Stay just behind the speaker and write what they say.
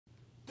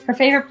Her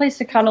favorite place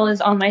to cuddle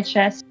is on my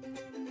chest.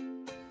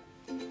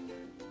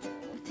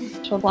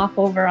 She'll flop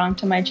over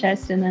onto my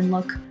chest and then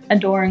look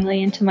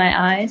adoringly into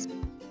my eyes.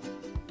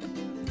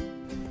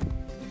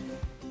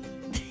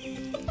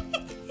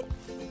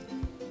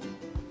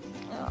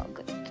 Oh,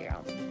 good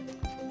girl.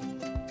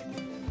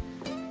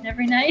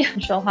 Every night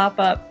she'll hop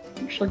up.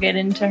 She'll get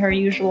into her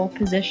usual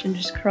position,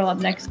 just curl up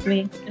next to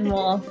me, and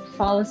we'll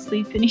fall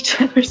asleep in each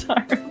other's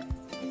arms.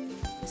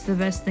 It's the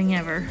best thing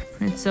ever.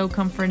 It's so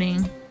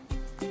comforting.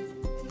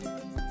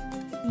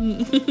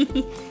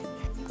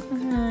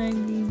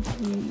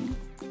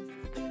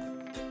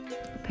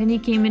 Penny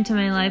came into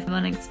my life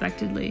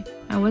unexpectedly.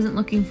 I wasn't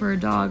looking for a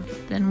dog.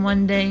 Then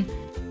one day,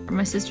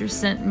 my sister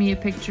sent me a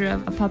picture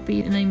of a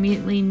puppy, and I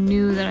immediately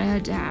knew that I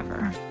had to have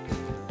her.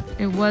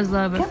 It was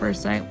love at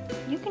first sight.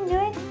 You can do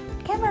it.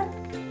 Come on.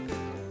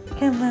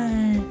 Come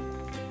on.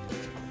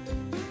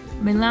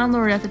 My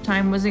landlord at the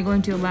time wasn't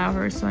going to allow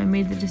her, so I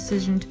made the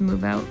decision to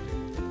move out.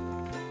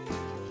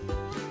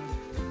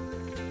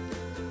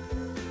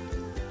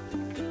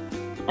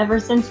 Ever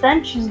since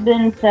then, she's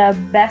been the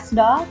best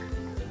dog.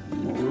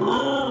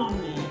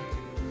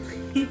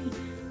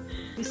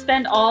 We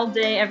spend all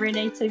day, every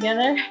day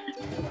together.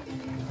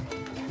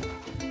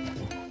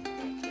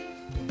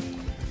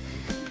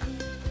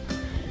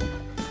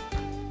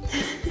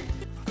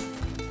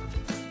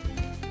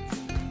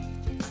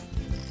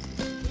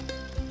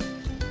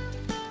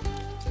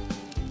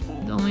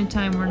 The only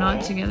time we're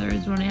not together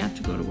is when I have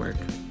to go to work.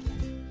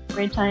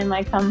 Every time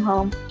I come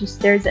home, she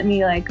stares at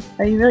me like,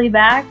 "Are you really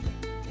back?"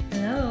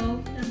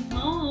 Hello, I'm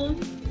home.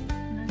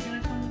 Not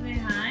gonna come say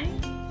hi?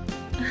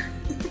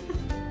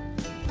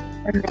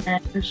 And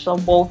then she'll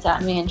bolt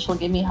at me and she'll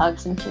give me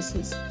hugs and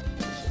kisses.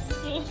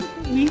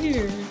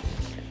 Weird.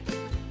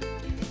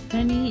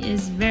 Penny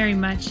is very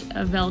much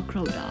a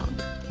Velcro dog.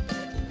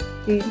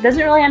 She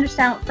doesn't really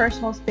understand what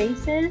personal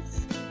space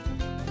is.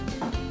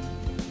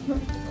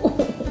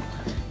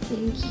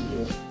 Thank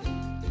you.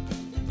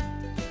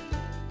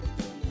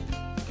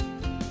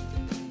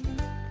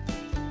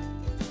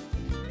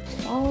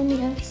 All on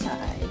the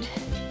outside.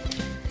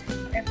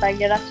 If I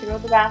get up to go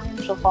to the bathroom,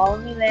 she'll follow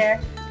me there.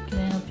 Can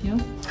I help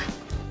you?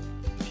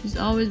 She's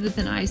always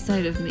within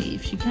eyesight of me.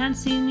 If she can't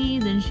see me,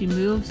 then she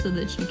moves so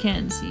that she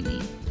can see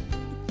me.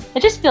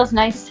 It just feels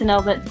nice to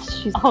know that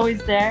she's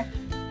always there.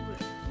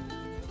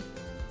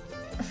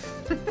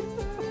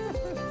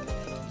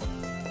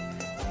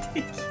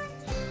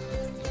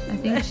 I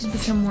think she's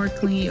become more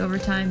clingy over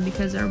time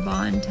because our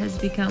bond has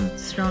become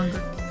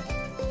stronger.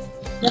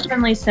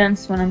 Definitely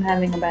sense when I'm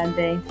having a bad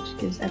day. She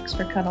gives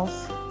extra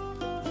cuddles.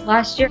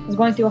 Last year, I was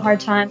going through a hard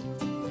time,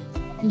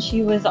 and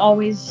she was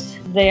always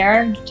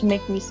there to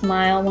make me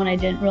smile when I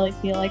didn't really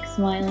feel like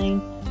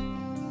smiling.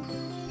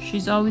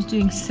 She's always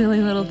doing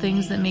silly little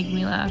things that make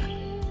me laugh.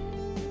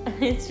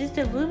 It's just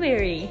a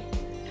blueberry.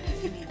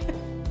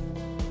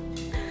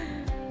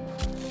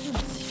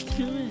 What's she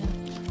doing?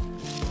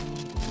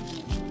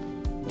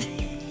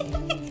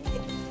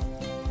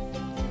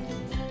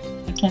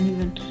 I can't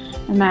even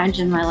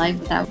imagine my life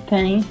without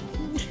Penny.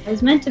 It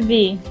was meant to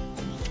be.